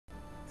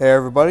Hey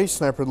everybody,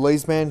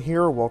 Snipertheladiesman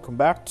here. Welcome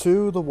back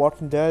to The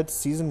Walking Dead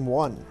Season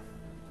 1.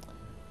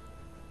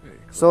 Hey, Clem.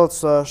 So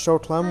let's show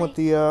Clem what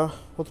the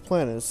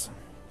plan is.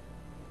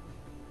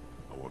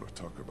 I want to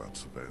talk about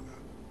Savannah.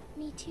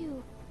 Me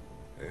too.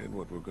 And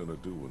what we're gonna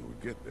do when we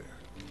get there.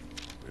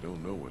 We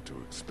don't know what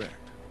to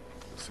expect.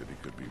 The city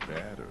could be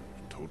bad or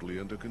totally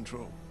under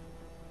control.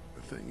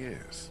 The thing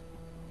is,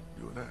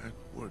 you and I,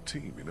 we're a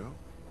team, you know?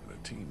 And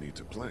a team needs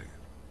a plan.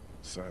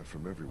 Aside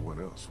from everyone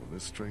else, when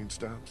this train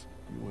stops,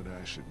 you and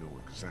I should know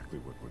exactly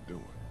what we're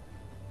doing.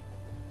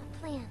 A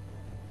plan.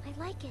 I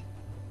like it.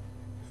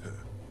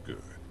 Good.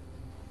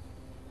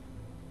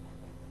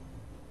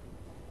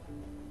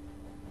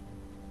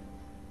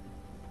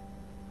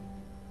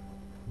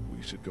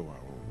 We should go our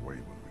own way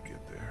when we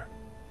get there.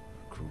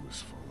 The crew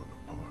is falling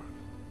apart.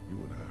 You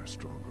and I are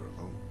stronger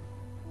alone.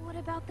 What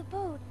about the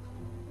boat?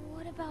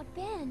 What about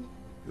Ben?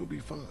 You'll be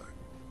fine.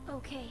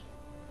 Okay.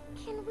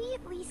 Can we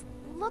at least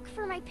look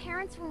for my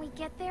parents when we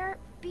get there,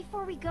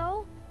 before we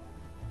go?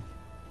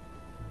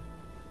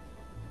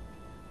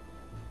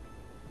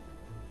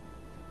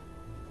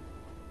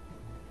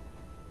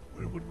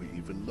 Where would we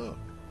even look?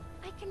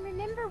 I can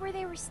remember where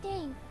they were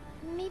staying.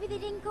 Maybe they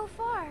didn't go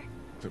far.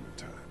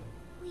 Clementine.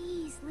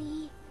 Please,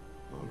 Lee.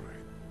 All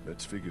right,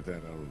 let's figure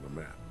that out on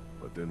the map.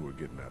 But then we're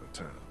getting out of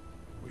town.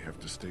 We have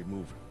to stay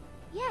moving.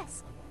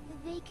 Yes.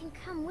 They can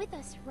come with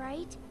us,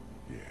 right?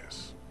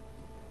 Yes.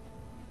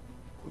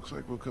 Looks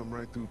like we'll come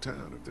right through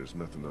town if there's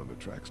nothing on the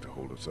tracks to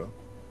hold us up.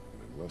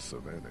 And unless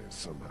Savannah is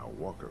somehow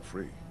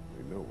walker-free,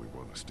 we know we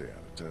want to stay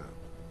out of town.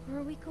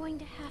 Are we going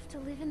to have to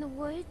live in the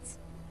woods?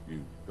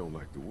 You don't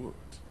like the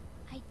woods?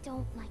 I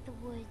don't like the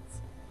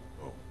woods.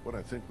 Oh, what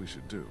I think we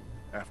should do,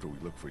 after we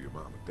look for your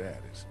mom and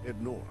dad, is head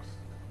north.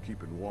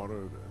 Keeping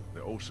water,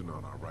 the ocean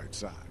on our right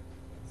side.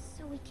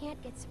 So we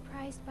can't get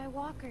surprised by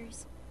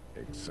walkers.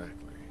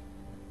 Exactly.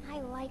 I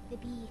like the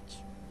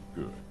beach.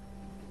 Good.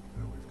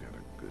 Now we've got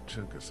a good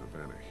chunk of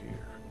Savannah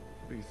here.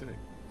 What do you think?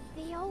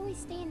 They always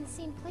stay in the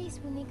same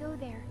place when they go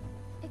there.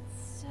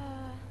 It's,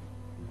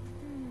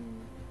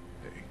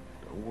 Hey,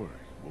 don't worry.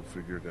 We'll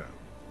figure it out.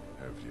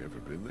 Have you ever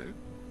been there?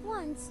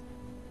 Once.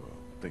 Well,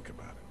 think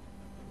about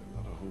it.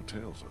 There are a lot of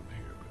hotels on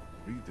here,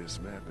 but read this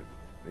map and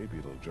maybe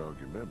it'll jog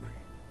your memory.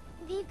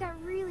 They've got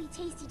really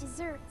tasty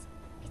desserts.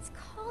 It's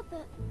called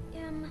the,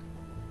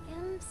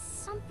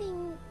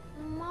 something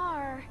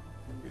Mar.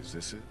 Is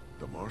this it?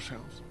 The Marsh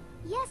House?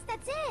 Yes,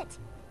 that's it!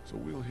 So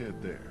we'll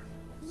head there.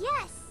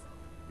 Yes!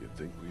 You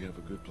think we have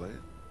a good plan?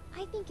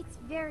 I think it's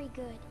very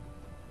good.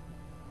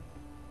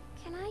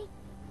 Can I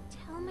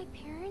tell my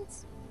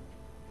parents?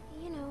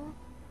 You know.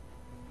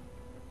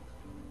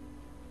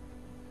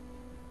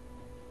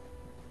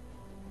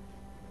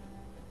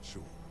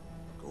 Sure.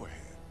 Go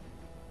ahead.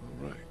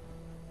 All right.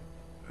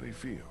 How do you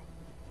feel?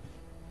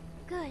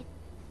 Good.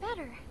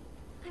 Better.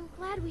 I'm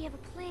glad we have a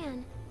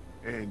plan.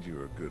 And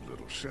you're a good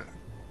little shot.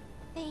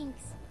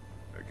 Thanks.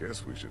 I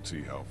guess we should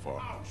see how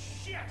far... Oh,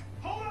 shit!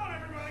 Hold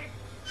on, everybody!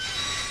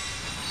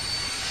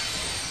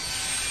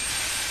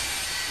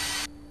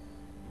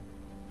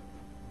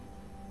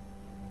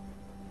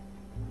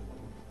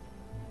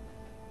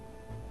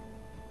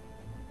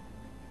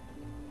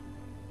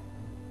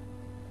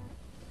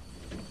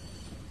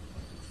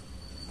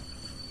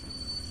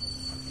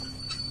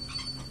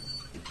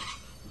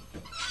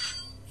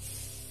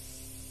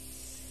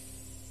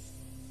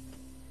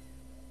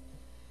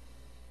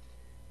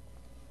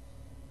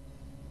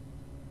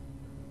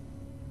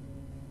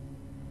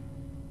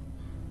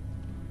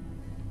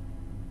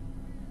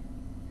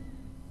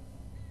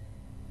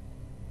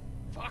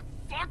 Fuck!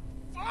 Fuck!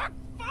 Fuck!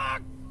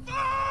 Fuck!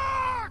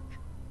 Fuck!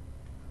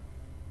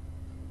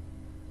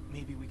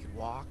 Maybe we could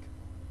walk?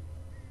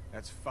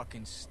 That's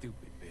fucking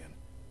stupid, Ben.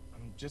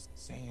 I'm just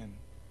saying.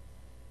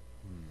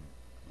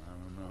 I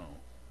don't know.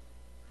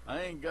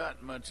 I ain't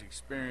got much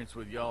experience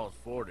with y'all's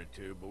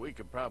fortitude, but we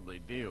could probably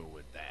deal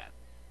with that.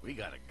 We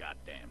got a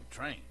goddamn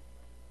train.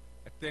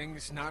 That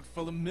thing's not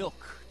full of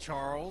milk,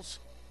 Charles.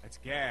 That's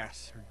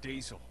gas or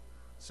diesel.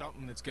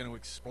 Something that's gonna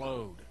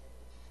explode.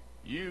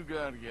 You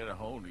gotta get a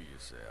hold of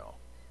yourself.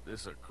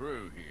 This a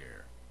crew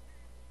here.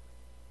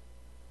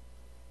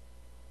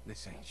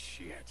 This ain't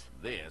shit.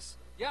 This?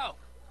 Yo,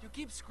 you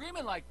keep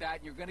screaming like that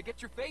and you're gonna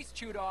get your face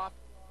chewed off.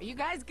 Are you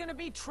guys gonna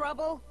be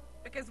trouble?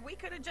 Because we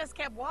could have just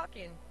kept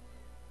walking.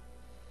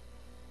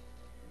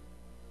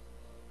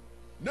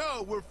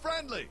 No, we're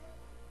friendly!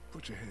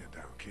 Put your hand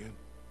down, kid.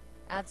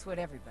 That's what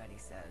everybody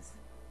says.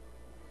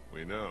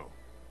 We know.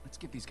 Let's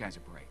give these guys a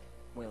break.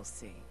 We'll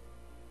see.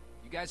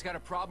 You guys got a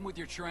problem with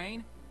your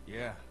train?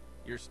 Yeah,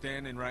 you're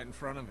standing right in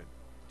front of it.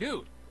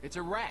 Dude, it's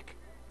a wreck.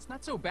 It's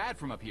not so bad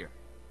from up here.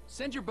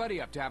 Send your buddy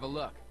up to have a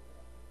look.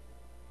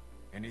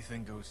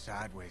 Anything goes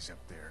sideways up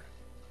there,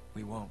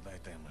 we won't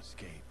let them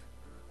escape.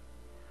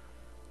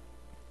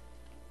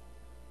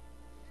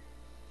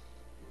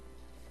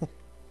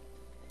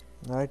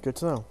 Alright, good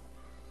to know.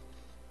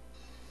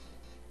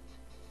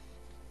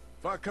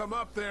 If I come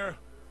up there,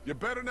 you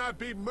better not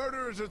be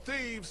murderers or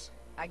thieves.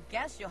 I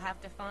guess you'll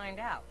have to find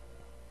out.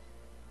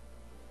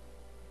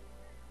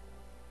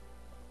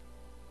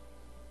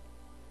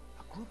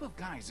 group of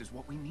guys is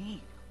what we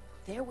need.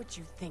 They're what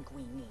you think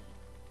we need.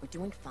 We're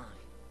doing fine.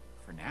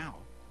 For now.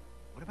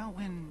 What about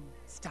when...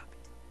 Stop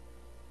it.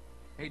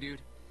 Hey,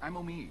 dude. I'm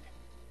Omid.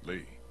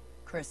 Lee,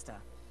 Christa,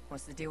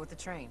 what's the deal with the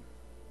train?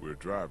 we're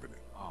driving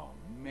it. Oh,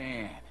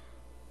 man.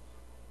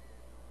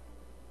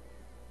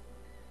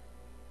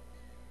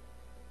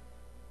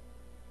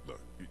 Look,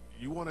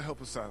 you want to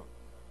help us out?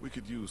 We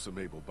could use some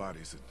able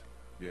bodies and...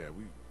 Yeah,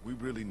 we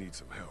really need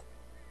some help.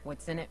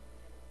 What's in it?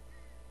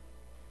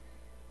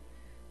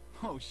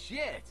 Oh,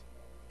 shit.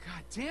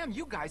 God damn,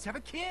 you guys have a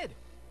kid.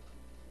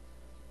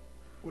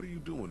 What are you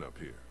doing up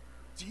here?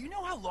 Do you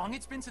know how long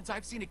it's been since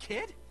I've seen a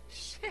kid?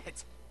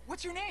 Shit.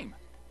 What's your name?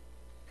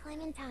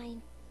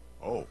 Clementine.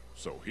 Oh,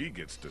 so he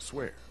gets to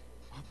swear.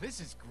 Oh, this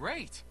is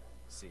great.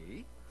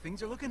 See?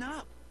 Things are looking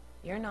up.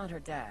 You're not her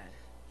dad.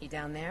 He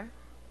down there?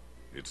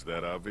 It's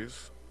that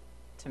obvious?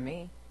 To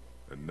me.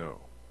 And no,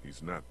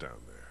 he's not down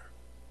there.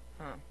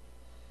 Huh.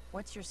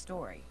 What's your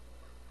story?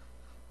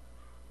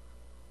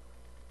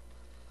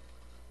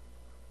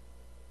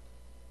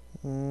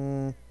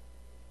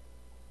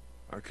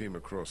 I came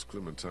across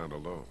Clementine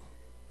alone.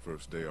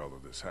 First day all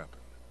of this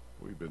happened.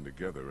 We've been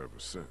together ever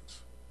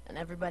since. And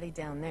everybody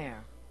down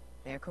there,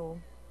 they're cool?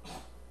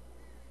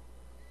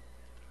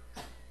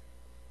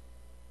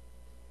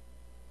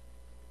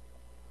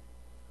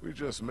 We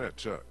just met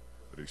Chuck,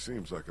 but he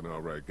seems like an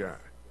alright guy.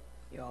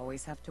 You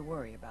always have to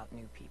worry about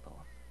new people.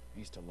 I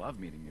used to love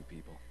meeting new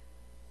people.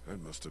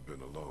 That must have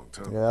been a long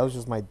time. Yeah, that was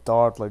just my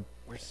dog, like,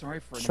 We're sorry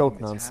for choking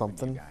anything on that's happened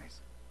to you something.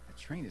 guys.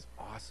 The train is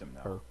awesome,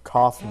 though. or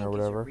coughing Tank or is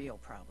your whatever. real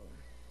problem.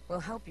 We'll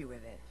help you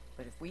with it,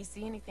 but if we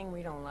see anything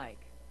we don't like,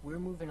 we're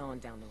moving on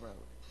down the road.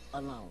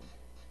 Alone.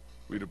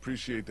 We'd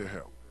appreciate the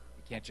help.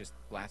 You can't just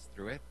blast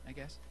through it, I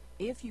guess?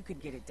 If you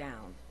could get it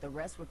down, the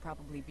rest would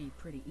probably be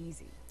pretty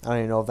easy. I don't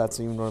even know if that's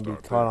even going to be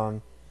Start caught there.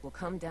 on We'll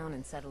come down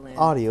and settle in.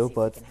 Audio, and see if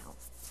we but- can help.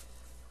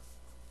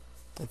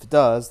 if it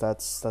does,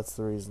 that's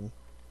the reason.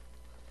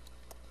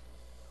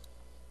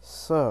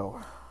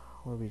 So,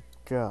 what do we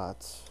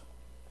got?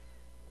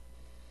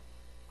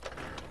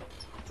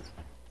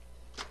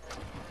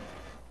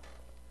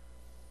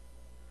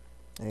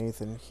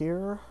 Anything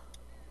here?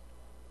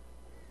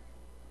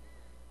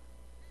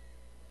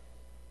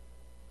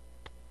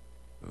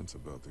 That's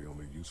about the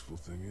only useful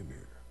thing in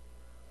here.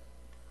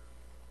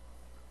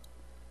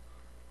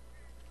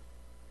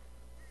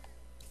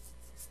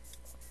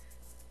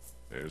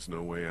 There's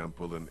no way I'm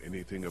pulling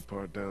anything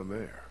apart down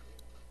there.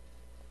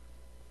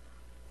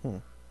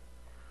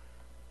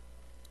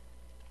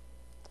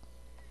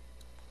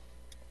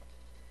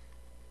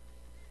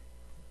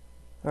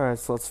 Alright,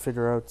 so let's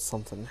figure out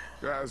something.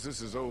 Guys,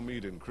 this is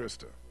Omid and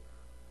Christa.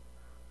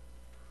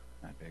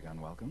 Not big on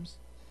welcomes.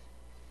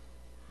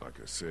 Like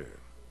I said,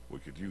 we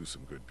could use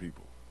some good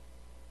people.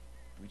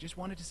 We just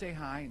wanted to say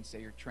hi and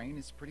say your train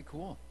is pretty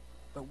cool.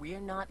 But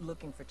we're not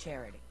looking for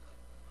charity.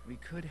 We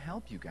could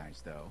help you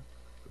guys, though.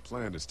 The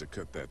plan is to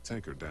cut that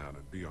tanker down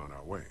and be on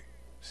our way.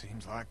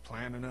 Seems like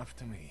plan enough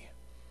to me.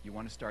 You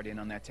want to start in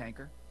on that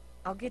tanker?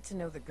 I'll get to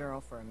know the girl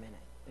for a minute,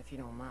 if you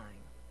don't mind.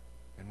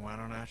 And why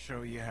don't I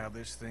show you how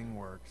this thing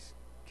works,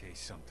 in case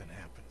something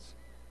happens?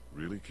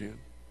 Really, Ken?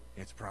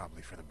 It's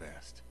probably for the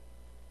best.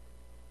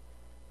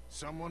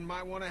 Someone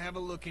might want to have a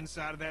look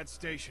inside of that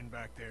station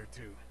back there,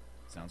 too.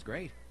 Sounds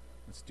great.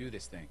 Let's do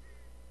this thing.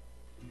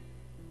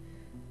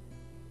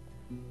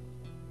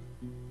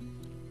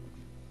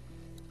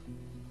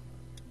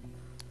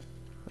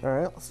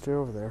 Alright, let's do it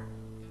over there.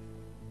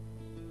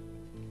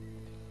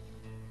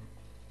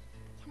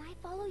 Can I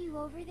follow you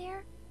over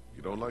there?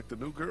 You don't like the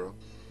new girl?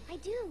 I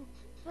do,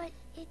 but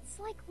it's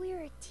like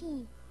we're a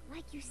team,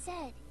 like you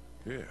said.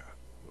 Yeah,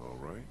 all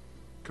right.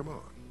 Come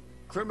on.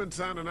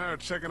 Clementine and I are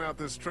checking out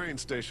this train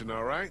station,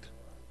 all right?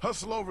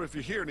 Hustle over if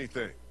you hear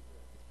anything.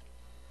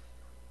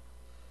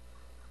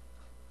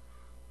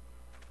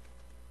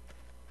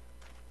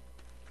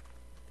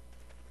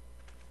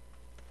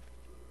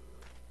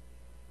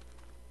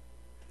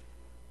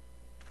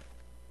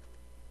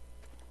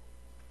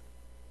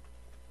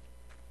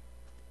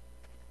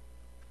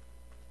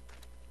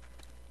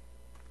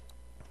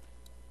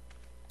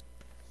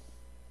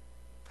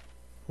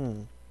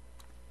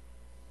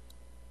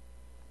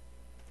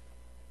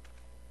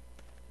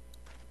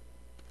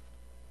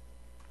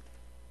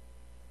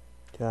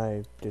 Can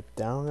I get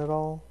down at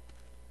all?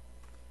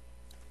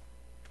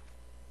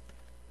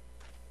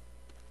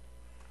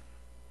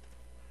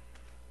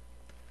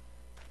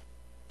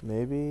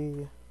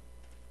 Maybe.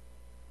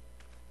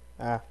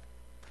 Ah.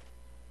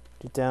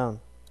 Get down.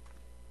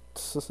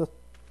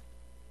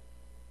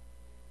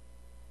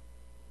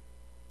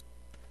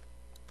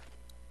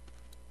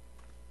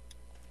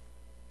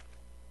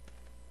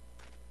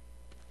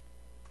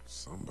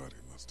 Somebody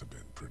must have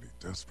been pretty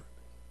desperate.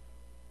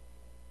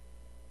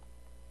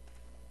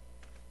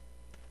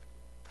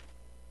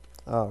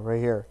 Oh, right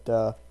here.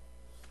 Duh.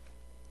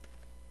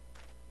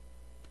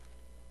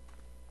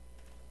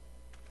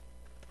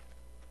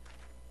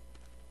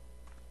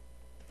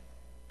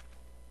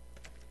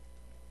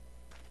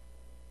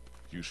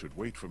 You should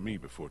wait for me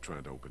before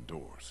trying to open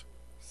doors.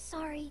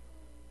 Sorry.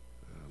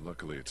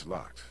 Luckily it's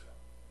locked.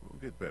 We'll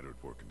get better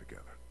at working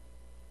together.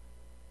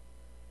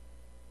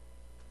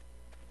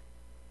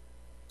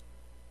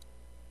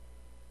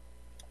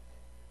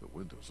 The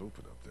window's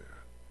open up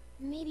there.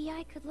 Maybe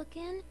I could look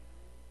in?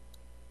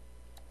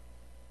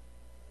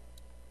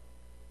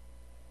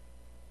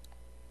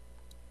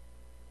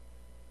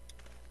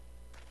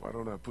 Why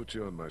don't I put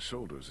you on my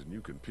shoulders and you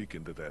can peek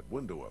into that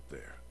window up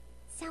there?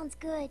 Sounds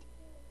good.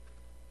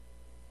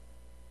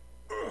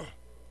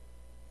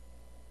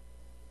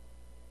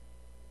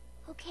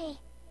 Okay,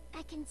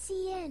 I can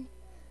see in.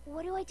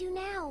 What do I do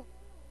now?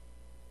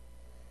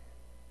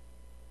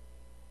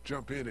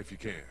 Jump in if you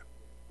can.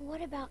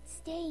 What about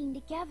staying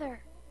together?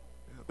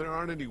 If there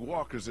aren't any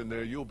walkers in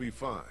there, you'll be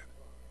fine.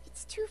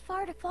 It's too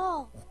far to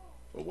fall.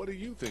 Well, what do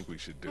you think we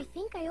should do? I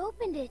think I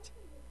opened it.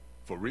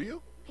 For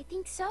real? I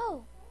think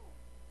so.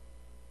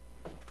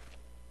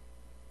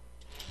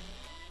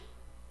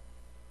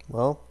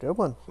 Well, good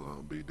one. Well,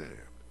 I'll be damned.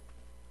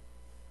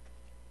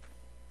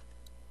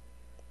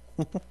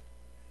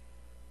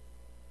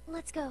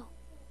 Let's go.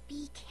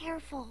 Be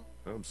careful.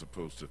 I'm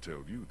supposed to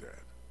tell you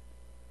that.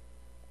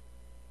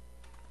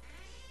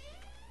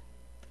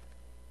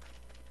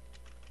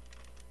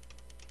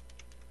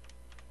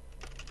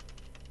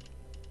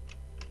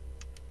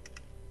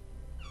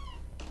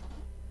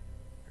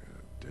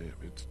 God damn,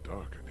 it's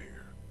dark in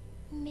here.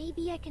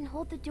 Maybe I can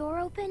hold the door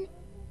open?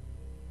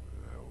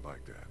 I don't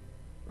like that.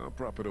 I'll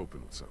prop it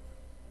open with something.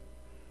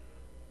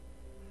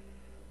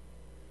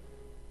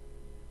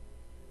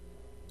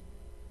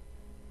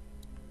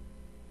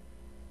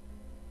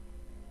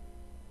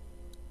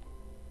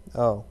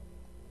 Oh.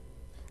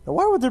 Now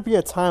why would there be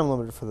a time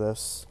limit for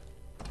this?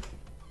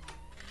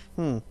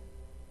 I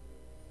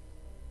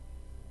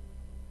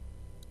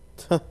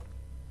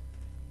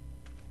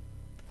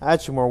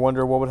actually more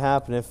wonder what would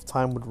happen if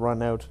time would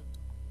run out.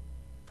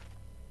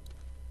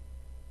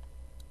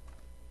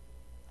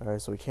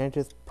 Alright, so we can't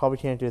do probably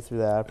can't do it through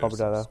that. Probably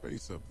There's gotta some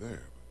space up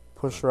there.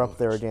 push Not her up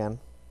there much. again.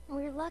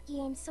 We're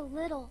lucky I'm so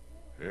little.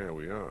 Yeah,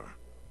 we are.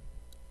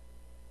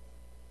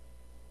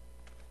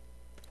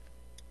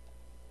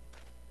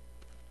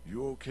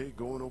 You okay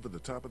going over the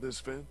top of this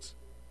fence?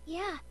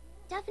 Yeah,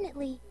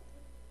 definitely.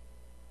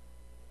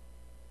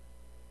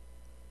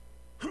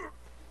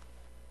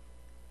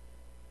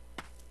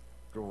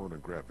 Go on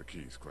and grab the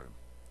keys, Clem.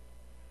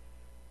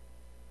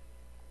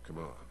 Come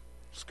on,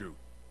 scoot.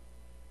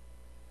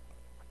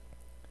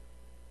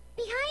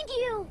 Behind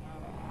you!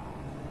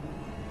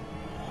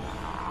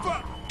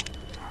 Fuck!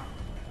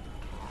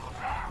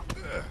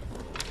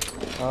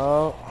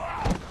 Oh.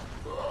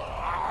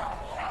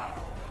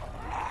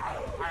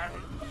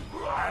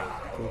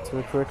 Go to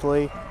it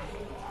quickly.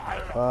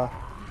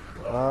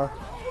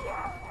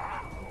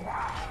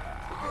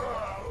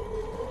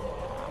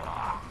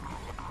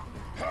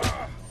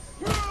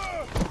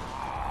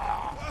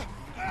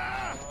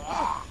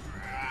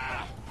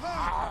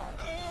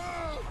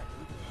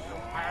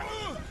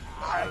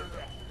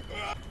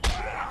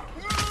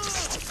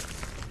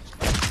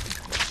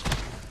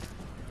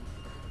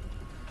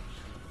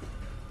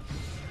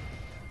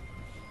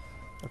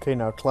 Okay,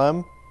 now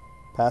Clem,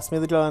 pass me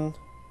the gun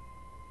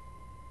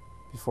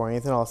before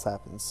anything else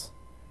happens.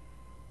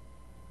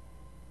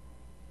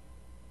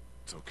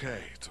 It's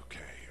okay, it's okay.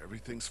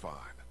 Everything's fine.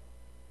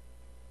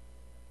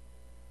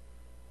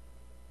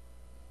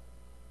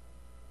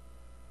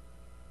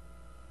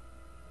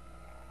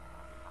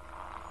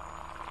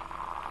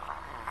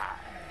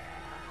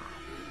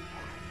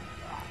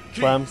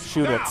 Clem,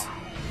 shoot it.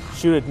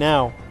 Shoot it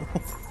now.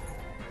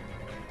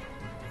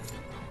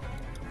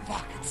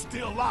 Fuck, it's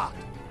still locked.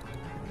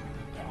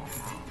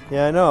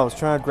 Yeah, I know. I was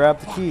trying to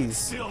grab the keys.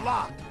 Still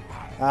locked.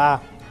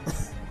 Ah.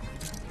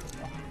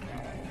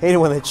 Hate it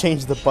when they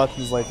change the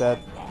buttons like that.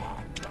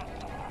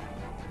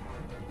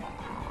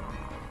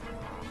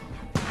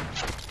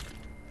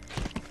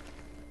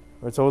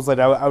 Or it's always like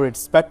I would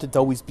expect it to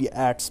always be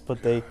X,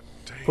 but they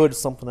put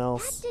something That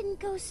else. didn't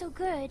go so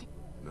good.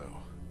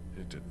 No,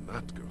 it did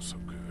not go so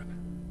good.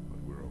 But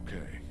we're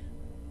okay.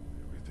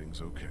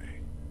 Everything's okay.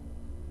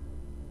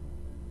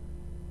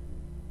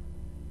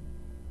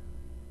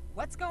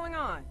 What's going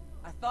on?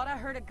 I thought I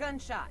heard a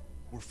gunshot.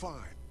 We're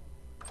fine.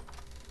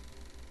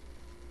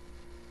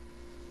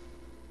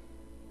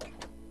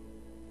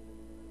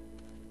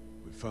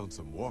 We found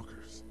some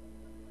walkers.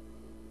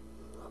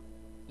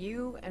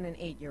 You and an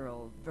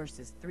 8-year-old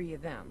versus 3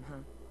 of them, huh?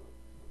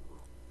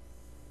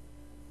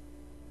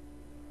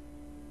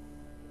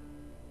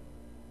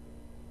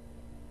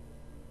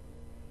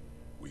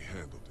 We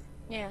handled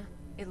it. Yeah,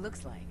 it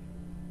looks like.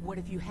 What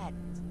if you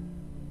hadn't?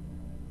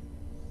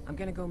 I'm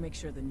gonna go make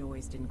sure the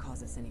noise didn't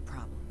cause us any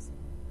problems.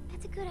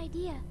 That's a good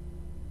idea.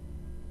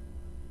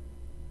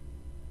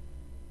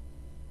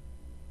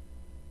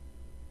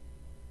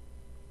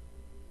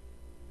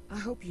 I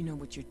hope you know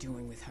what you're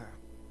doing with her.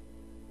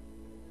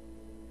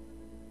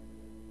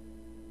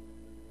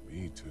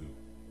 Me too.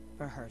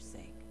 For her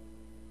sake.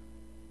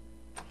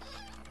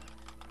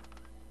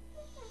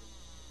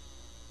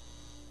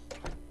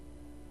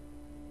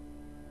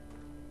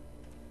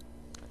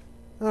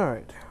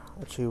 Alright.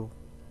 Actually,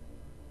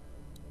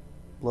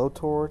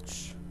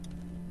 Blowtorch.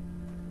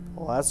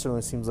 Well, that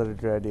certainly seems like a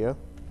good idea.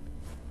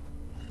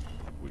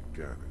 We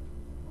got it.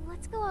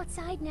 Let's go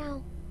outside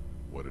now.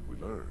 What did we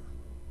learn?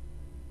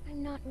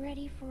 I'm not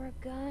ready for a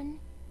gun.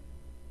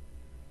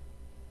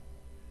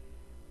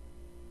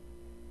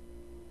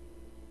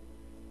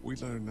 We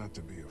learned not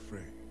to be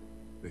afraid.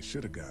 They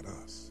should have got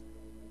us.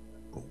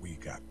 But we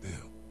got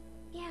them.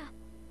 Yeah,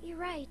 you're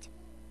right.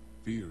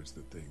 Fear is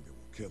the thing that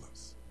will kill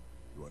us.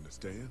 You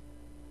understand?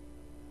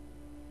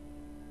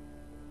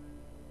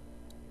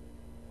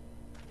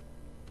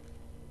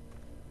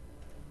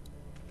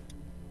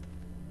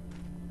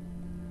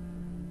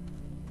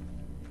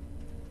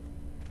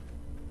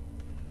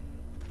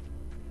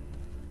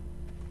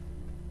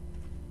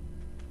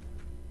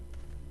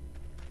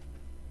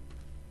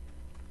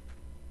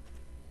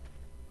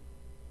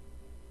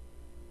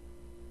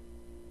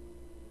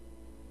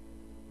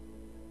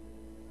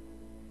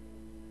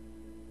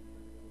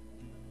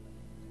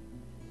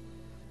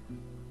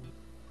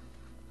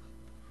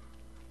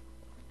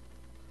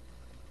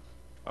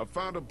 I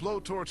found a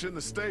blowtorch in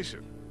the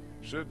station.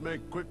 Should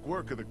make quick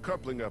work of the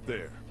coupling up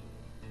there.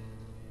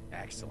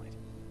 Excellent.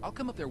 I'll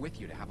come up there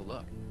with you to have a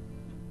look.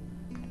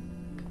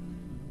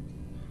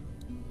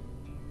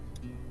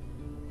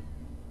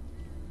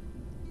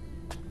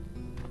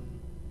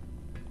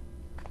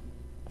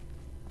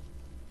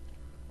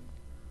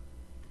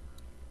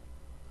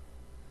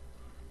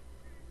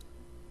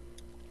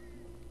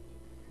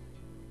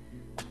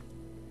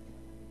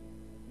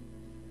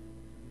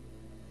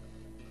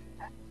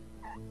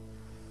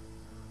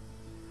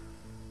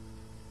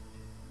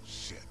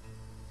 Shit.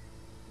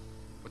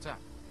 What's up?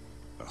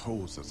 The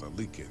hose has a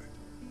leak in it.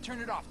 Turn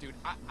it off, dude.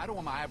 I don't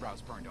want my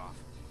eyebrows burned off.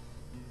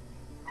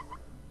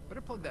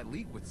 Better plug that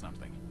leak with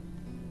something.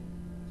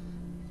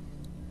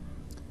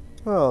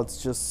 Well,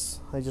 it's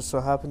just... I just so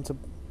happened to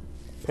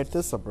pick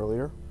this up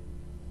earlier.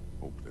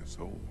 Hope this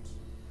holds.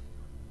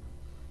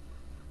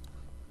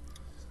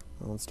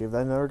 Well, let's give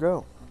that another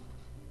go.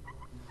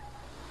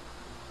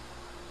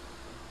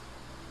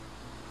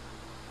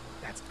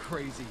 That's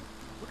crazy.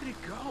 Look at it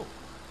go.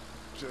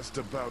 Just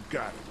about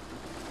got it.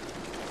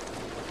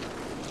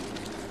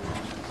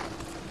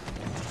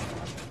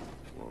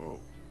 Whoa,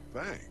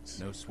 thanks.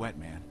 No sweat,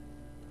 man.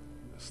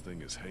 This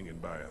thing is hanging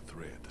by a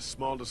thread. The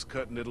smallest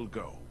cut and it'll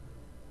go.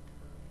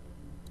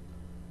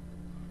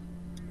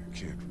 I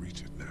can't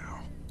reach it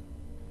now.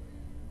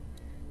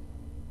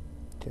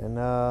 Can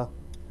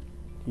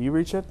you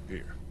reach it?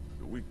 Here,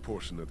 the weak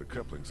portion of the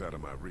coupling's out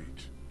of my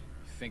reach.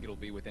 Think it'll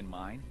be within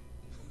mine?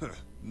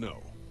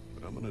 No,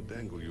 but I'm gonna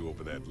dangle you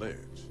over that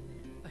ledge.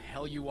 The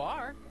hell you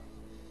are?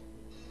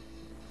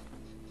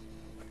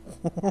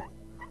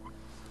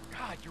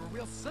 God, you're a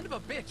real son of a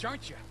bitch,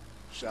 aren't you?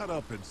 Shut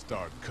up and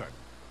start cutting.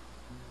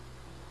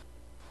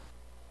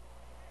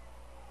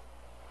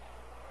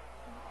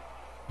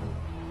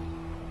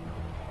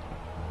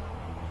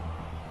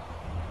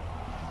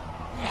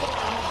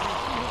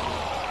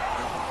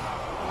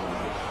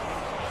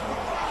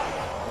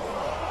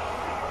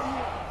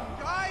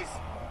 Guys,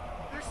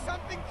 there's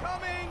something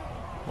coming.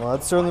 Well,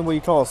 that's certainly what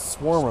you call a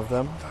swarm of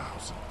them.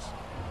 Thousands.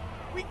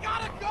 We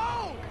gotta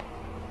go.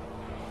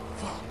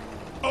 Fuck.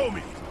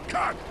 Omid!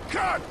 Cut!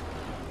 Cut!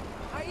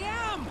 I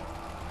am!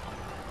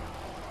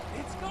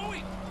 It's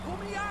going! Pull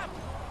me up!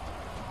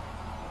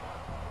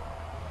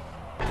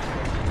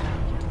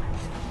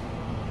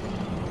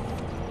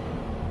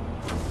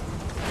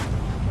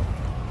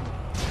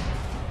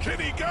 Can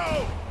he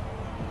go?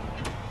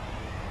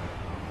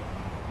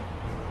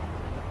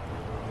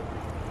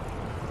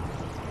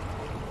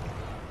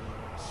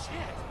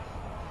 Shit!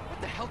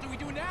 What the hell do we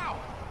do now?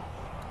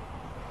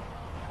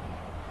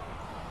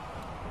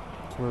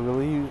 Can we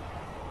really use...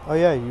 Oh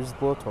yeah, use the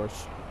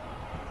blowtorch.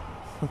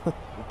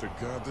 Hope to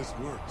God this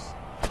works.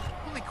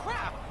 Holy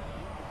crap!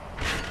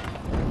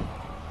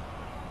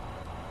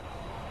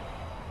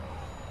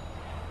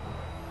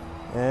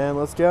 And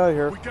let's get out of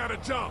here. We gotta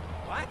jump!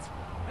 What?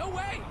 No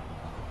way!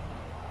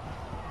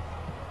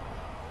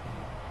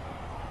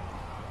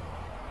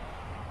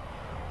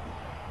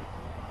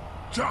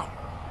 Jump!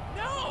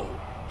 No!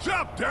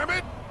 Jump, damn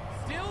it!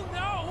 Still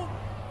no!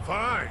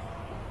 Fine.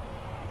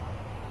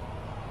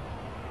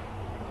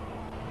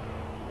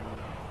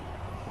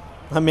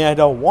 I mean, I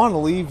don't want to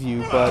leave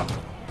you, but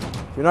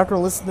if you're not going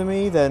to listen to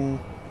me, then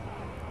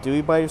do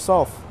it by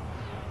yourself.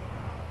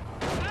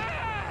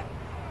 Ah!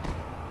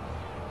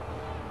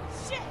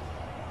 Shit!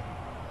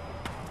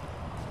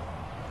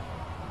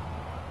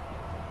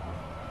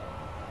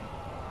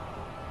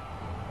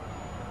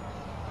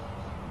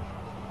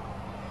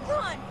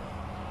 Run!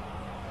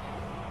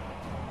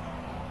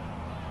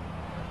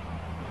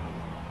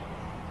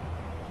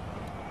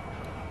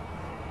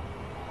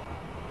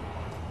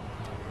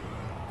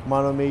 Come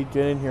on, Omid,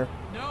 get in here.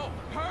 No!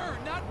 Her,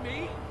 not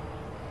me!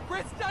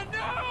 Christa,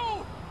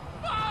 no!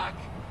 Fuck!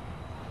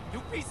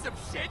 You piece of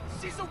shit!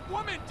 She's a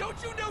woman! Don't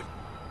you know?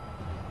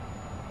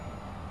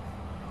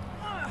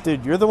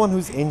 Dude, you're the one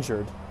who's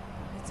injured.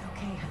 It's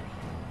okay, honey.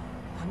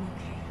 I'm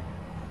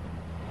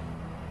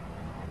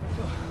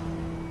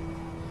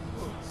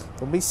okay.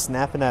 Don't be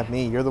snapping at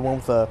me. You're the one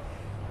with a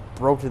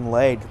broken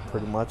leg,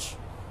 pretty much.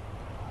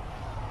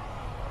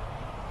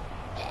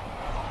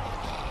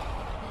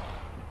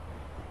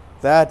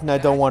 That, and I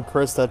don't want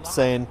Christa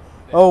saying,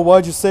 "Oh,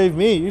 why'd you save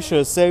me? You should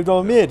have saved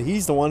Omid.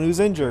 He's the one who's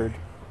injured."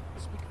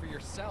 Speak for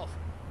yourself.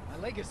 My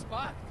leg is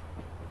fucked.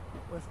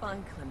 We're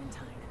fine,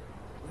 Clementine.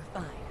 We're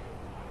fine.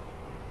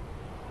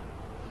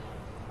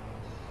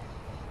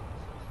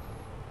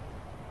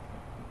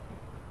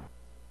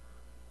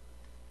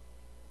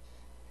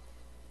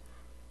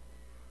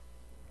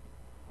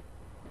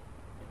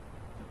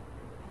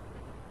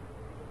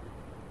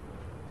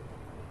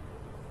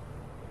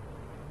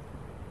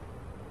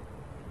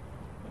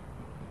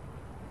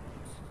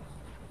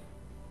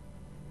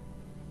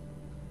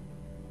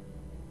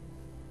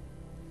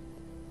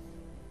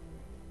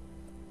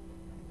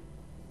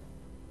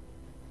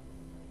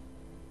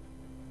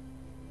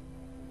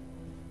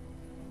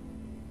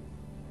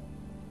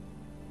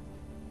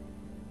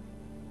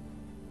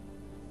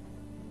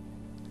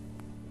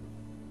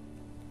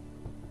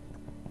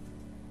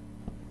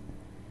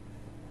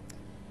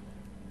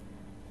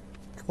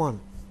 Come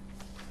on.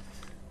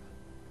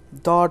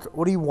 Dog,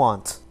 what do you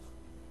want?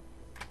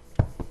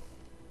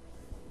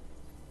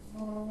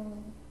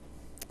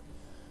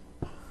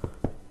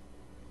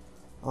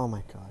 Oh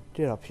my god,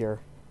 get up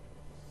here.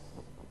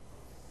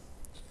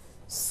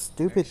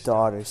 Stupid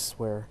dog, I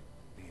swear.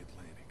 The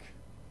Atlantic.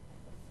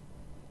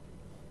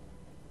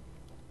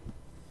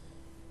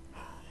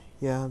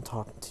 Yeah, I'm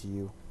talking to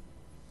you.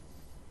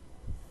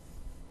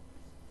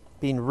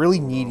 Being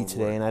really needy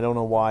today, and I don't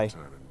know why.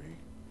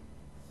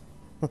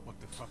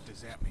 What the fuck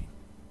does that mean?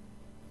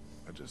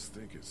 I just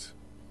think it's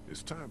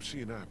time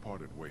she and I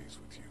parted ways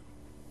with you.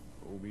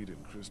 Omid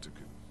and Christa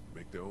can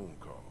make their own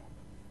call.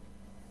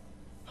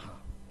 Huh.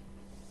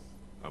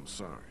 I'm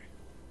sorry.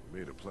 We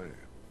made a plan.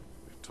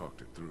 We've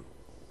talked it through.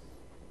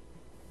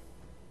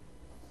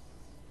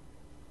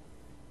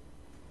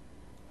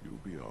 You'll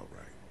be all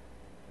right.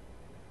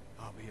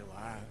 I'll be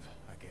alive,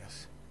 I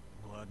guess.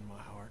 Blood in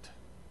my heart.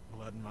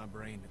 Blood in my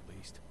brain, at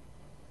least.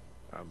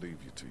 I'll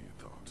leave you to your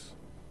thoughts.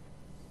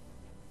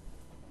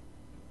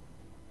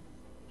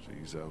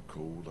 She's out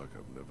cold like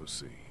I've never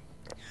seen.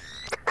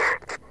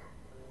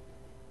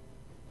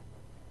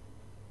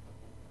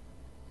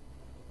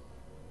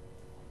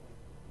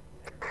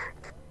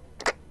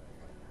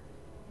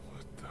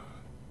 What the?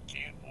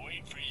 Can't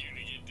wait for you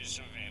to get to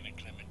Savannah,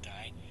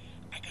 Clementine.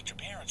 I got your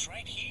parents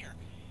right here.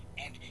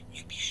 And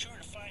you be sure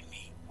to find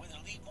me, whether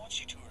Lee wants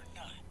you to or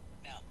not.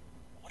 Now,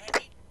 what I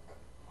need...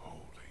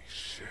 Holy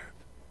shit.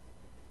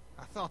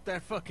 I thought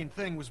that fucking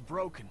thing was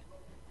broken.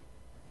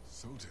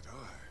 So did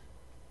I.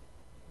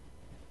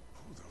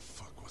 Who the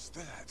fuck was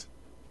that?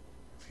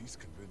 If he's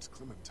convinced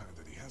Clementine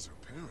that he has her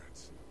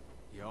parents...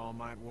 Y'all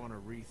might want to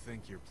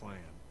rethink your plan.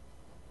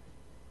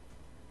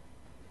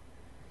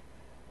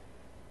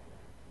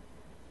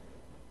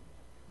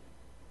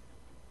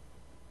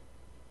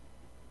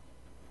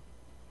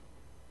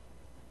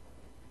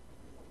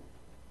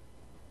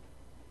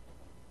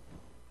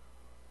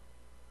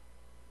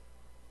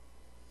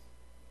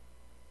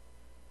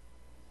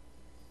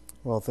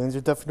 Well, things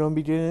are definitely going to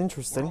be getting We're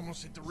interesting.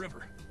 almost at the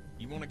river.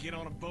 You want to get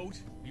on a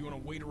boat? Or you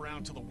want to wait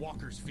around till the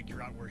walkers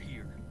figure out we're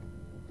here?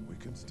 We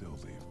can still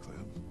leave,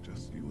 Clem.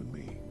 Just you and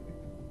me.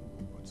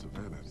 But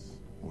Savannah's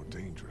more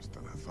dangerous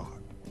than I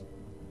thought.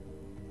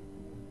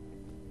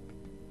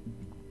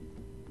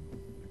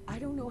 I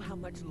don't know how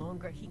much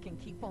longer he can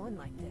keep on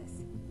like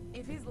this.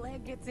 If his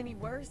leg gets any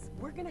worse,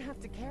 we're gonna have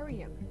to carry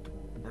him.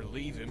 Or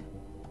leave him?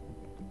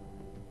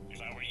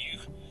 If I were you,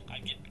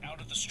 I'd get out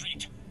of the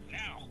street.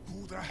 Now!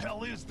 Who the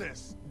hell is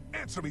this?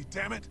 Answer me,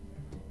 damn it!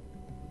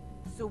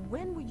 So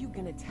when were you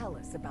gonna tell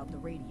us about the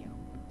radio?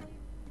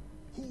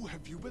 Who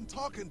have you been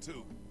talking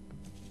to?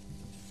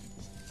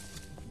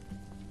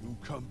 You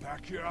come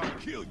back here, I'll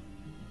kill you.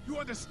 You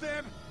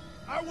understand?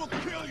 I will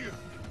kill you!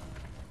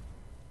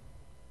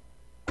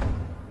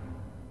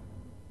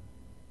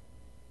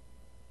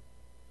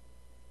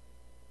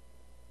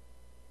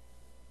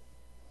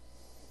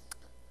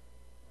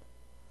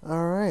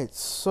 Alright,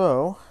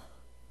 so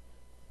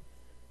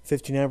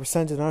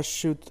 59% did not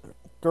shoot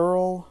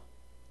girl.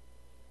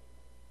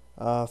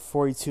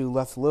 42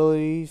 left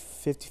Lily.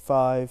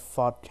 55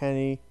 fought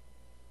Kenny.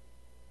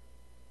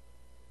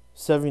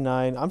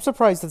 79. I'm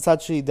surprised it's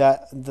actually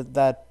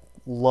that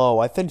low.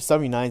 I think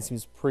 79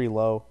 seems pretty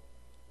low.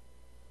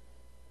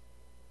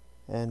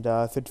 And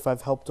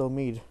 55 helped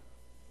Omid.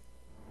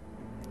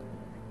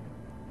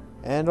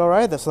 And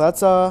alright, so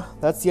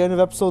that's the end of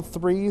episode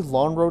 3,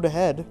 Long Road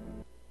Ahead.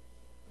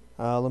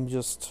 Let me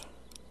just,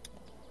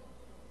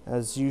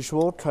 as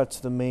usual, cut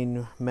to the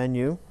main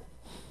menu.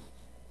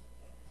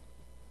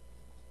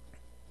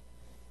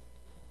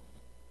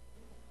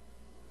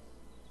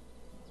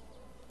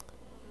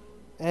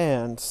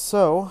 And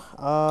so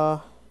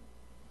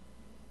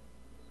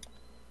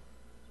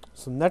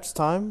next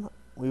time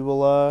we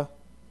will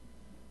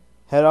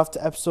head off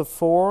to episode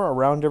 4,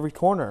 Around Every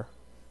Corner.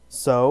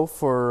 So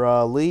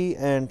for Lee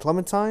and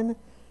Clementine,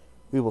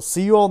 we will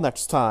see you all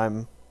next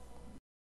time.